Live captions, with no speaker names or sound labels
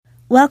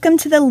Welcome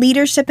to the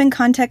Leadership in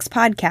Context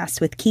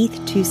podcast with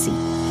pt6.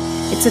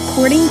 It's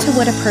according to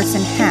what a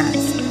person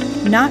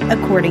has, not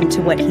according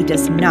to what he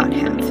does not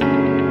have.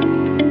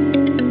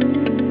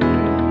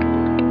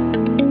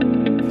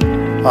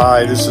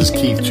 Hi, this is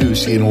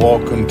pt6 and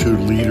welcome to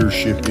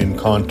Leadership in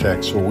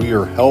Context, where we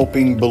are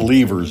helping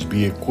believers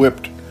be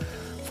equipped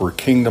for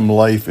kingdom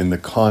life in the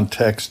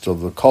context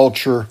of the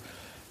culture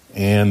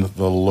and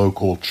the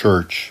local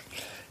church.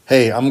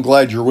 Hey, I'm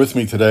glad you're with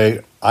me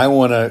today. I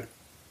want to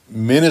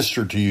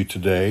minister to you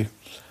today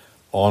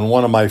on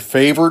one of my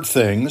favorite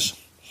things,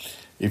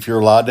 if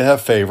you're allowed to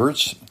have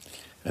favorites,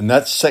 and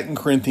that's 2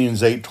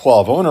 Corinthians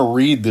 8:12. I want to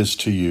read this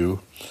to you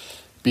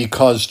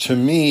because to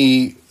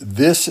me,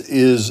 this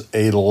is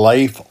a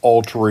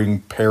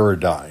life-altering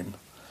paradigm,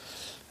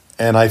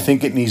 and I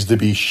think it needs to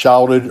be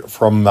shouted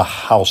from the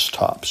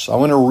housetops. I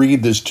want to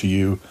read this to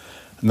you,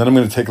 and then I'm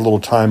going to take a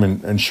little time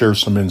and share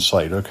some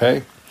insight,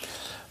 okay?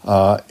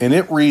 And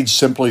it reads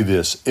simply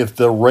this: if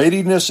the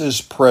readiness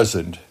is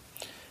present,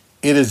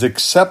 it is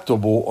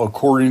acceptable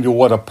according to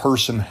what a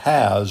person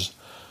has,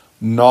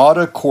 not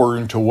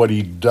according to what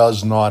he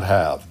does not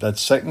have. That's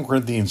 2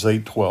 Corinthians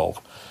 8:12.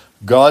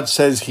 God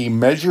says he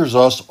measures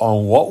us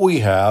on what we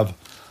have,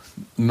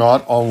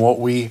 not on what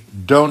we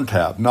don't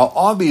have. Now,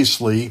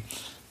 obviously,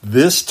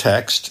 this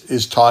text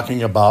is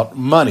talking about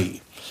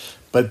money,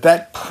 but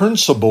that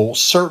principle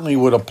certainly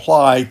would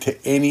apply to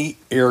any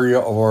area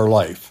of our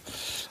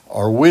life.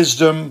 Our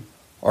wisdom,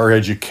 our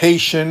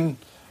education,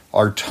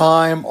 our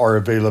time, our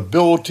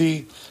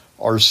availability,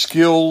 our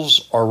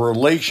skills, our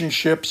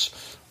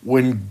relationships.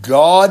 When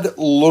God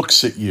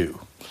looks at you,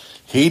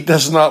 he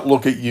does not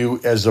look at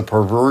you as a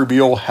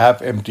proverbial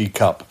half-empty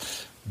cup.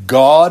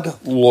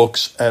 God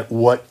looks at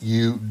what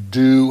you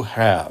do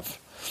have.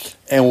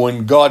 And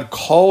when God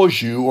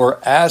calls you or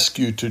asks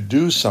you to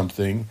do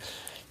something,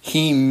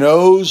 he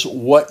knows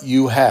what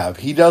you have.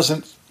 He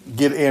doesn't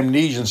get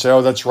amnesia and say,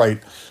 oh, that's right,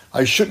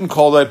 I shouldn't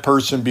call that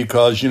person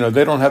because,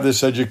 they don't have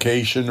this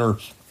education, or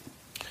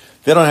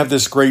they don't have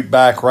this great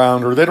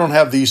background, or they don't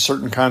have these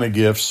certain kind of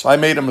gifts. I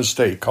made a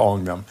mistake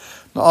calling them.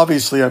 Now,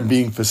 obviously, I'm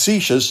being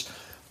facetious,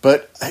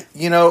 but,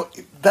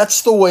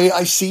 that's the way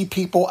I see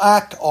people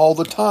act all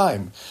the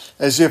time,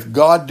 as if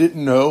God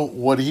didn't know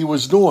what he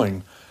was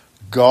doing.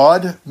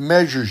 God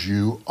measures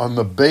you on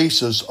the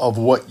basis of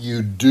what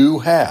you do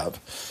have.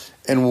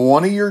 And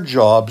one of your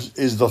jobs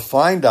is to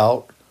find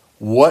out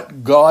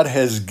what God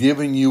has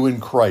given you in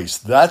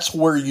Christ. That's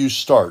where you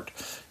start.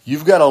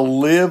 You've got to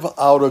live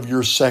out of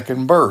your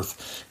second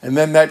birth. And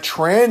then that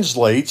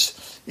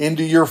translates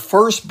into your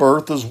first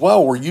birth as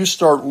well, where you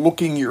start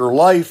looking at your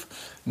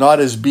life not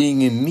as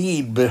being in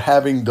need, but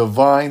having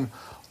divine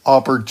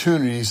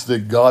opportunities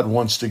that God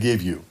wants to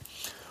give you.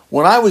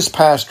 When I was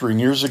pastoring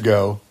years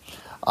ago,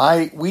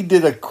 we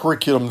did a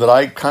curriculum that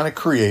I kind of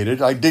created.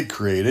 I did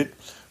create it,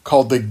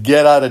 called the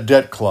Get Out of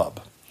Debt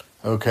Club.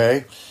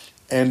 Okay?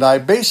 And I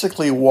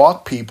basically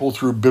walked people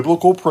through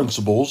biblical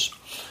principles,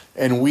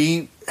 and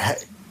we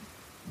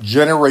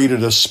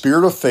generated a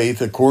spirit of faith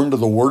according to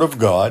the Word of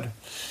God.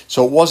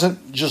 So it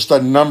wasn't just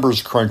a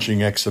numbers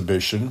crunching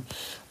exhibition,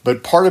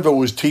 but part of it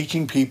was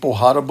teaching people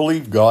how to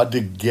believe God, to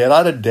get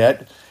out of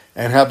debt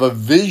and have a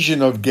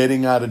vision of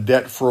getting out of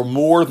debt for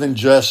more than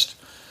just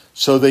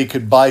so they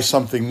could buy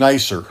something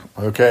nicer,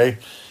 okay?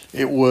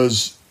 It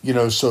was,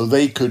 so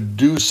they could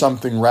do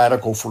something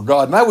radical for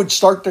God. And I would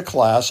start the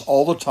class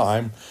all the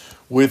time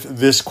with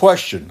this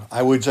question.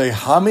 I would say,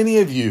 how many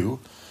of you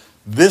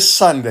this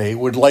Sunday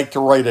would like to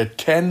write a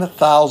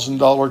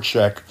 $10,000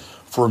 check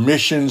for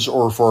missions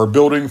or for our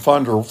building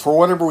fund or for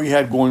whatever we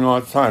had going on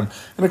at the time?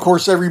 And of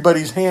course,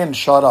 everybody's hand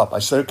shot up. I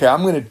said, okay,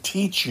 I'm going to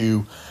teach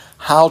you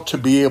how to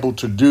be able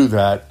to do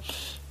that.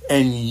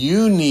 And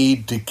you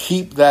need to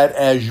keep that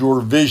as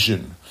your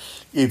vision.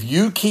 If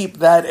you keep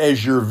that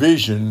as your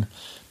vision,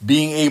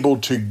 being able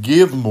to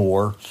give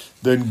more,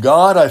 then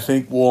God, I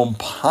think, will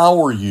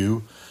empower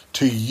you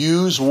to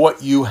use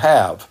what you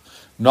have,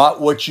 not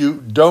what you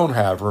don't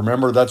have.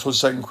 Remember, that's what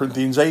 2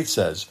 Corinthians 8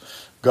 says.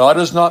 God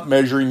is not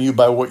measuring you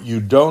by what you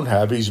don't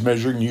have. He's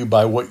measuring you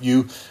by what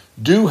you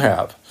do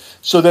have.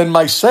 So then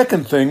my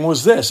second thing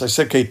was this. I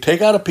said, okay,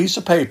 take out a piece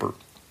of paper.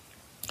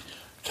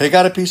 Take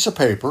out a piece of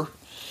paper,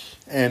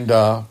 and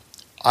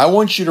I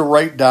want you to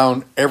write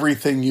down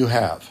everything you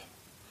have.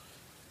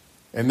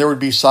 And there would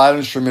be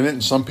silence for a minute,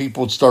 and some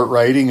people would start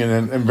writing, and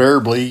then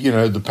invariably,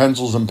 the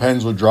pencils and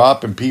pens would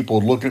drop, and people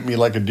would look at me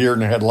like a deer in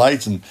the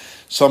headlights, and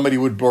somebody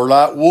would blurt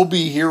out, we'll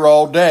be here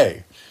all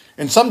day.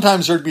 And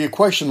sometimes there'd be a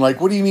question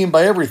like, what do you mean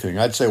by everything?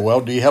 I'd say,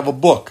 well, do you have a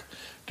book?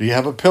 Do you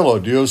have a pillow?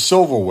 Do you have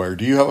silverware?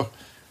 Do you have And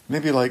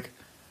they'd be like,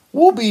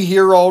 we'll be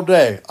here all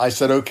day. I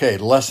said, okay,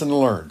 lesson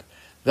learned.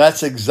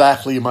 That's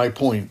exactly my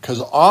point,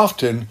 because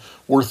often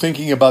we're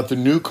thinking about the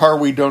new car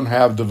we don't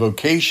have, the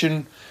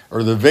vocation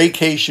or the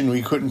vacation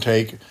we couldn't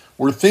take.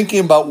 We're thinking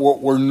about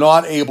what we're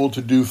not able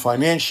to do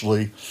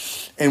financially,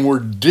 and we're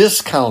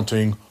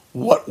discounting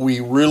what we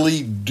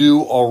really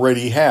do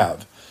already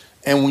have.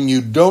 And when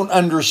you don't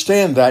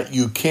understand that,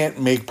 you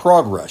can't make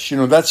progress.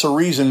 That's the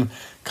reason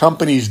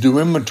companies do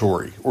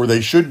inventory, or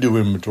they should do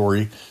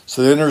inventory,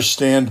 so they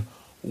understand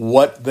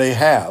what they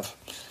have.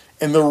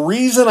 And the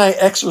reason I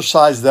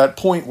exercised that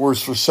point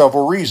was for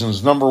several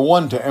reasons. Number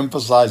one, to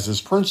emphasize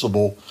this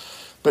principle,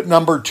 but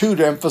number two,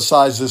 to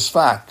emphasize this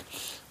fact.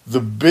 The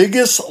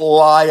biggest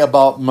lie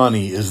about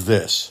money is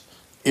this: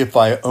 if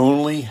I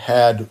only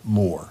had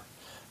more.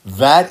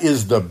 That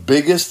is the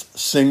biggest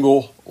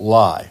single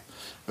lie.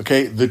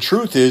 Okay, the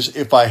truth is,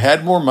 if I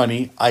had more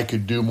money, I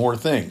could do more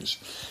things.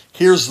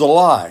 Here's the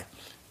lie.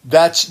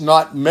 That's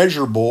not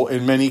measurable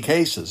in many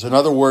cases. In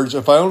other words,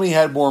 if I only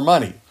had more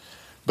money,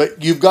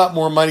 but you've got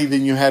more money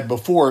than you had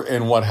before,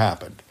 and what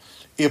happened?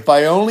 If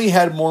I only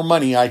had more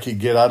money, I could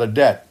get out of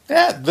debt.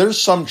 Yeah,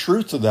 there's some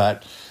truth to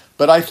that.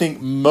 But I think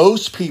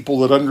most people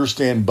that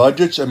understand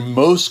budgets and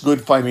most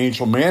good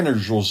financial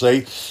managers will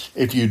say,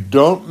 if you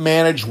don't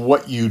manage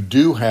what you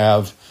do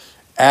have,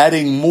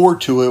 adding more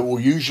to it will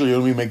usually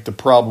only make the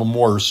problem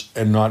worse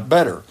and not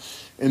better.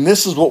 And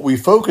this is what we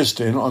focused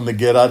in on the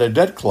Get Out of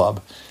Debt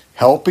Club,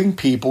 helping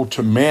people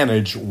to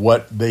manage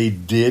what they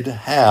did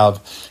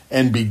have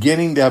and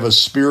beginning to have a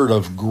spirit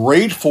of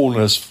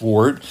gratefulness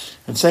for it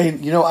and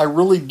saying, I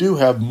really do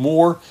have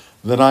more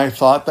than I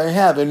thought they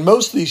have. And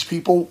most of these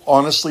people,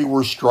 honestly,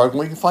 were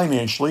struggling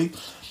financially,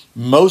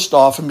 most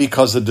often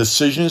because of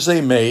decisions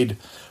they made,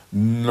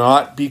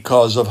 not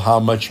because of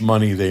how much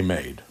money they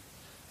made.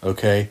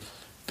 Okay?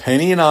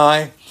 Penny and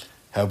I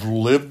have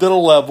lived at a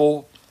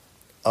level,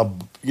 a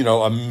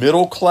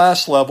middle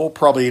class level,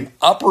 probably an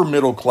upper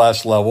middle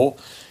class level,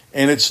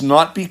 and it's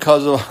not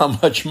because of how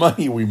much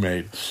money we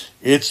made.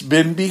 It's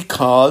been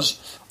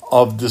because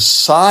of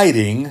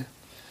deciding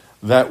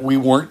that we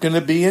weren't going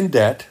to be in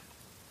debt.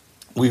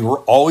 We were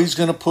always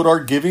going to put our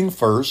giving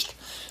first.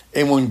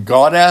 And when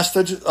God asked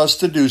us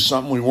to do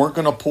something, we weren't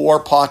going to pull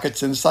our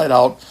pockets inside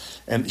out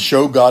and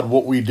show God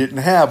what we didn't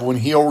have when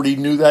He already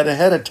knew that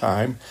ahead of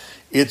time.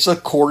 It's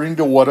according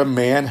to what a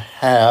man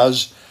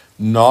has,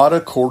 not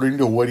according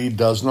to what he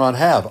does not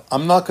have.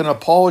 I'm not going to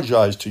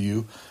apologize to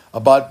you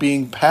about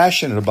being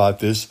passionate about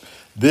this.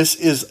 This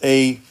is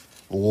a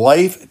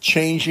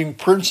life-changing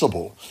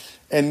principle.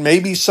 And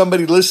maybe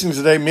somebody listening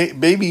today,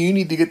 maybe you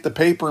need to get the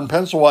paper and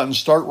pencil out and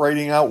start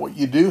writing out what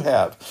you do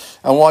have.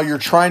 And while you're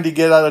trying to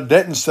get out of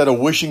debt, instead of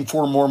wishing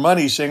for more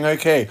money, saying,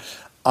 okay,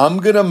 I'm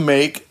going to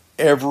make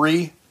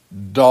every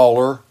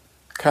dollar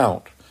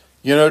count.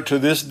 To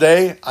this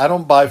day, I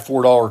don't buy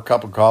 $4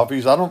 cup of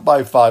coffees. I don't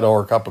buy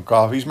 $5 cup of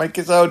coffees. My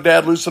kids say, oh,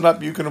 Dad, loosen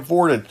up. You can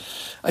afford it.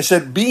 I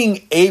said,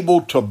 being able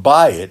to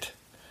buy it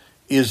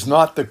is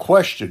not the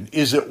question.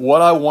 Is it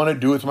what I want to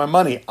do with my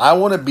money? I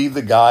want to be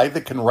the guy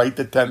that can write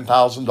the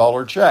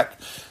 $10,000 check.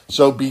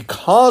 So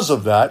because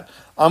of that,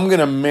 I'm going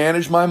to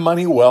manage my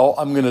money well.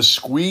 I'm going to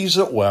squeeze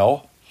it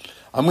well.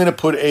 I'm going to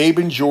put Abe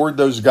and George,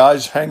 those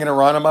guys hanging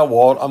around in my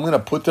wallet, I'm going to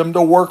put them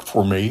to work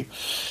for me.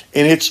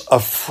 And it's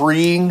a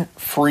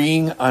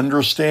freeing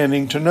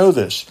understanding to know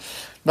this.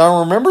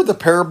 Now, remember the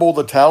parable of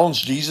the talents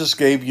Jesus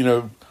gave,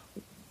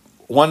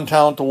 1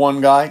 talent to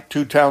one guy,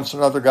 2 talents to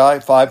another guy,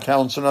 5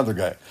 talents to another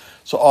guy.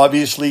 So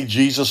obviously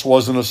Jesus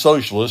wasn't a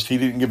socialist. He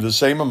didn't give the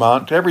same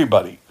amount to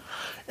everybody.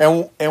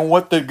 And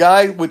what the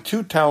guy with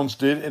 2 talents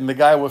did and the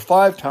guy with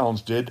 5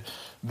 talents did,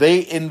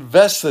 they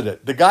invested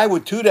it. The guy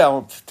with 2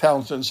 talents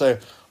didn't say,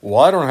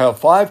 well, I don't have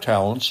 5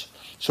 talents.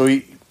 So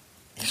he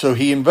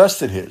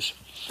invested his.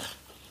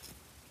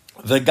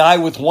 The guy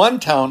with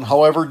 1 talent,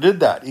 however, did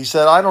that. He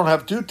said, I don't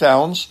have 2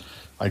 talents.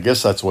 I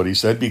guess that's what he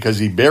said, because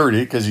he buried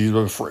it, because he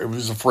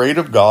was afraid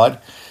of God.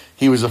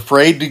 He was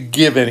afraid to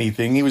give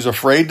anything. He was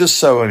afraid to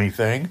sow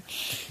anything,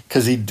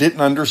 because he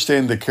didn't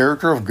understand the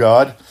character of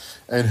God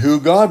and who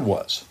God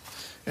was.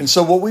 And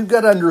so what we've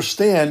got to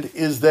understand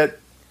is that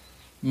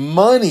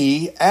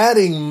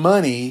adding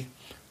money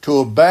to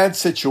a bad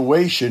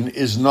situation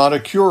is not a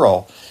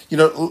cure-all.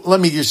 Let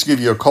me just give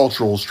you a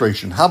cultural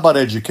illustration. How about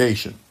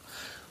education?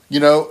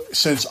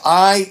 Since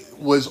I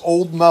was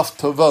old enough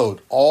to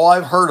vote, all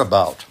I've heard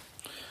about,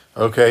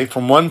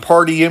 from one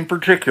party in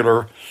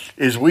particular,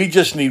 is we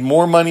just need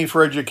more money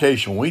for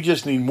education. We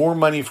just need more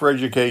money for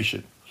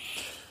education.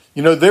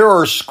 There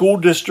are school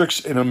districts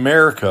in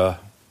America,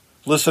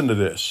 listen to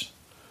this,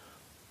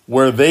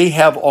 where they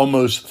have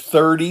almost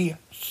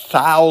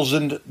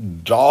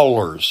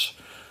 $30,000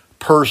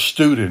 per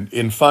student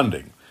in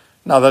funding.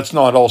 Now, that's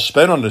not all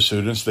spent on the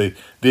students. The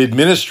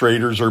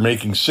administrators are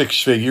making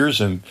 6 figures,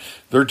 and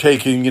they're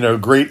taking,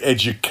 great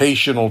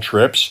educational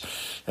trips,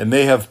 and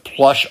they have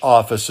plush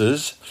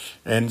offices,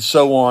 and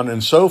so on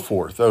and so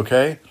forth,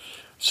 okay?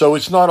 So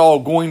it's not all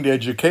going to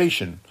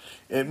education.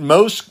 In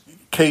most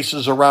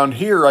cases around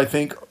here, I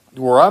think,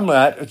 where I'm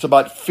at, it's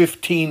about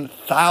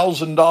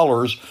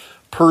 $15,000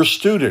 per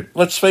student.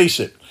 Let's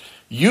face it.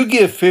 You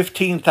give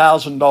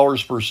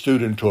 $15,000 per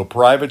student to a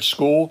private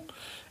school,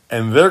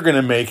 and they're going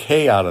to make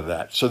hay out of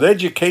that. So the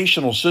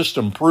educational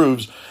system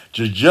proves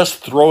that just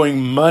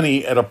throwing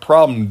money at a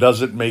problem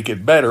doesn't make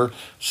it better.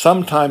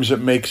 Sometimes it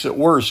makes it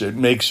worse. It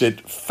makes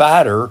it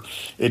fatter.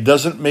 It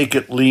doesn't make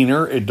it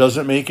leaner. It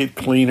doesn't make it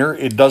cleaner.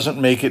 It doesn't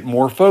make it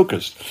more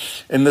focused.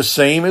 And the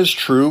same is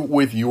true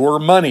with your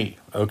money,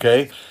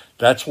 okay?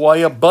 That's why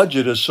a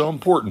budget is so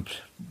important.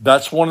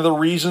 That's one of the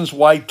reasons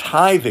why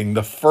tithing,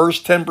 the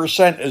first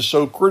 10%, is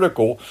so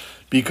critical,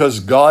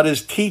 because God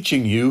is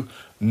teaching you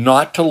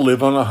not to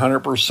live on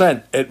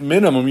 100%. At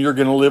minimum, you're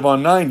going to live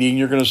on 90, and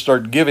you're going to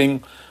start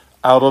giving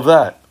out of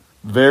that.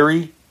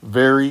 Very,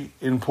 very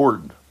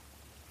important.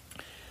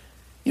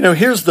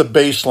 Here's the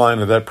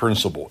baseline of that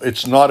principle.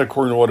 It's not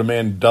according to what a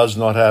man does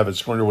not have,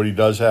 it's according to what he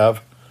does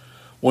have.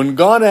 When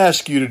God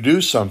asks you to do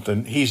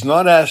something, he's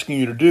not asking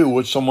you to do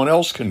what someone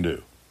else can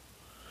do.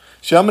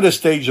 See, I'm at a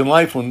stage in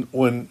life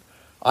when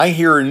I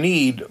hear a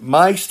need,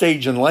 my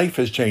stage in life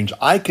has changed.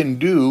 I can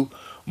do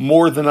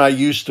more than I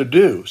used to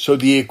do. So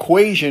the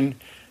equation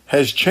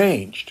has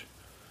changed.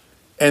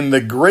 And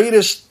the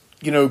greatest,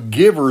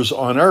 givers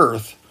on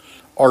earth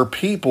are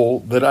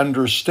people that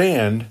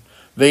understand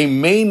they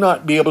may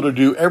not be able to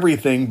do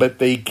everything, but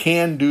they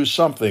can do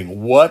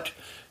something. What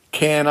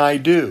can I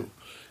do?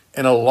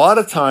 And a lot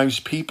of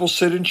times people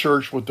sit in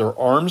church with their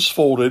arms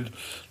folded,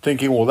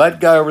 thinking, well, that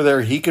guy over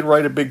there, he could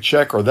write a big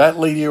check, or that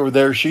lady over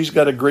there, she's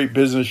got a great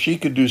business, she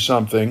could do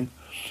something.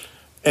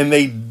 And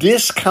they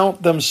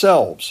discount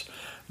themselves.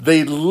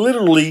 They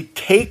literally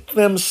take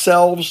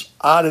themselves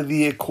out of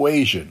the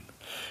equation.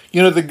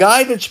 The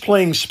guy that's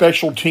playing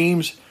special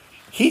teams,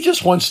 he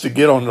just wants to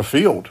get on the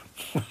field.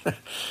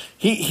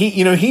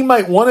 He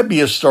might want to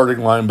be a starting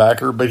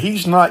linebacker, but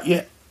he's not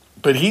yet.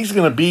 But he's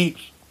going to be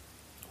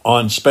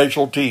on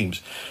special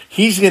teams.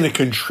 He's going to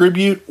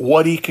contribute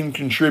what he can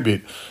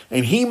contribute.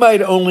 And he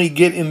might only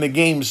get in the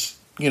games,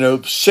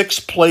 6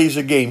 plays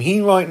a game.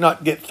 He might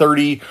not get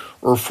 30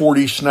 or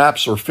 40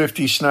 snaps or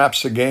 50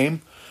 snaps a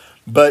game.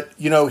 But,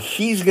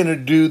 he's going to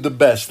do the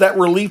best. That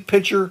relief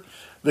pitcher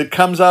that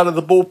comes out of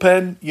the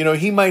bullpen,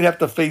 he might have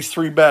to face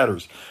 3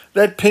 batters.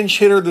 That pinch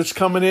hitter that's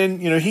coming in,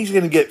 he's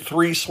going to get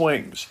 3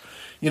 swings.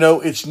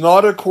 It's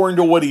not according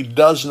to what he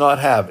does not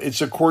have.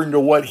 It's according to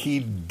what he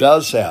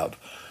does have.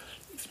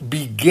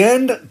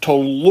 Begin to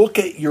look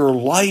at your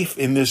life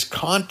in this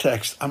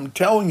context. I'm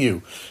telling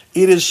you,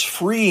 it is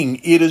freeing.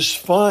 It is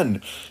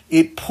fun.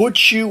 It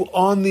puts you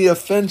on the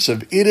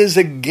offensive. It is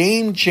a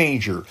game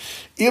changer.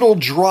 It'll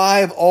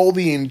drive all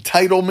the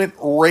entitlement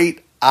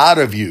right out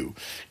of you.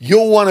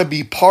 You'll want to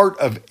be part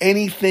of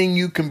anything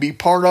you can be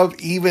part of,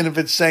 even if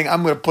it's saying,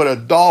 I'm going to put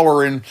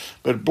 $1 in,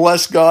 but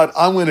bless God,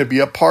 I'm going to be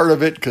a part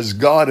of it because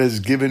God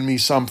has given me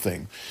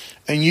something.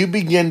 And you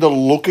begin to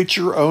look at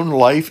your own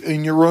life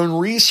and your own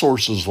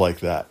resources like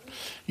that.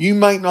 You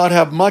might not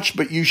have much,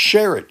 but you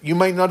share it. You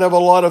might not have a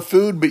lot of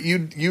food, but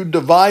you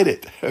divide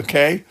it,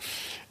 okay?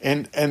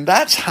 And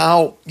that's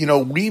how,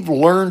 we've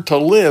learned to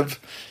live.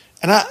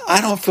 And I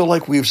don't feel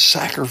like we've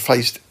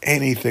sacrificed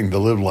anything to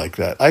live like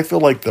that. I feel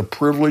like the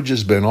privilege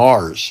has been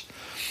ours.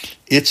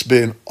 It's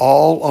been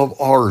all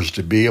of ours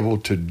to be able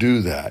to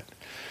do that.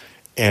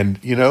 And,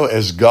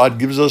 as God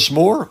gives us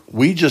more,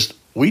 we just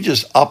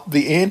up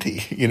the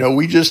ante.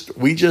 We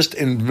just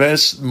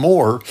invest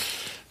more,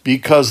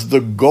 because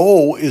the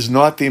goal is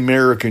not the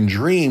American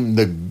dream.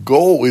 The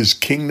goal is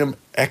kingdom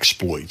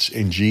exploits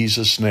in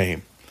Jesus'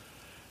 name.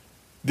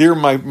 Dear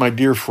my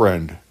dear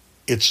friend,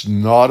 it's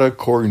not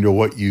according to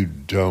what you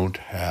don't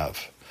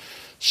have.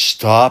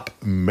 Stop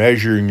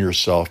measuring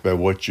yourself by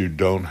what you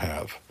don't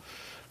have.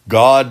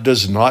 God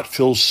does not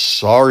feel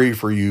sorry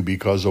for you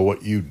because of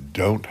what you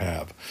don't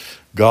have.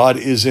 God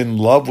is in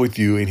love with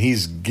you, and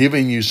he's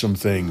giving you some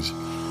things.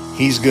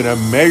 He's going to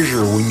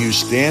measure when you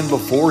stand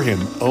before him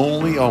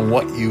only on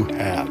what you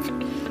have.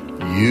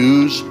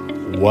 Use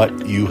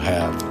what you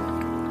have.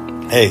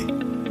 Hey,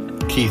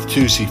 Keith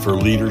Tusey for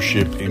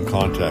Leadership in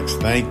Context.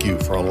 Thank you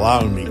for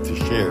allowing me to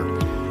share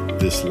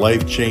this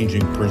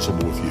life-changing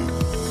principle with you.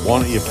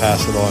 Why don't you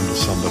pass it on to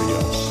somebody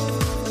else?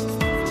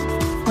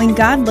 When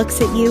God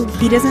looks at you,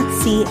 he doesn't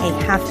see a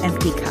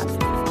half-empty cup.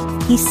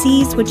 He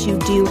sees what you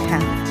do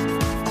have.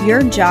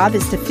 Your job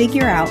is to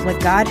figure out what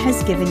God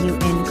has given you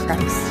in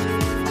Christ.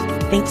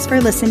 Thanks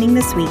for listening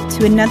this week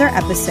to another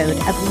episode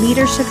of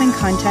Leadership in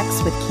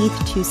Context with Keith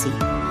Tusey.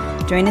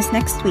 Join us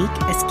next week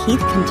as Keith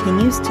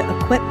continues to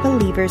equip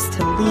believers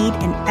to lead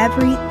in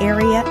every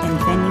area and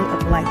venue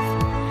of life.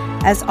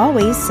 As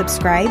always,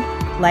 subscribe,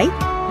 like,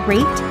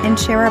 rate, and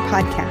share our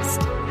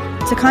podcast.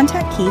 To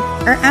contact Keith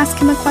or ask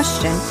him a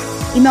question,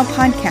 email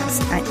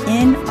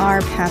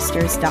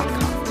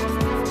podcast@nrpastors.com.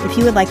 If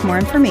you would like more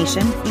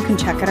information, you can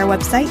check out our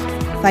website,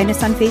 find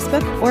us on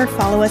Facebook, or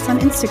follow us on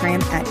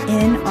Instagram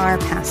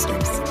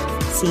 @nrpastors.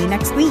 See you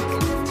next week.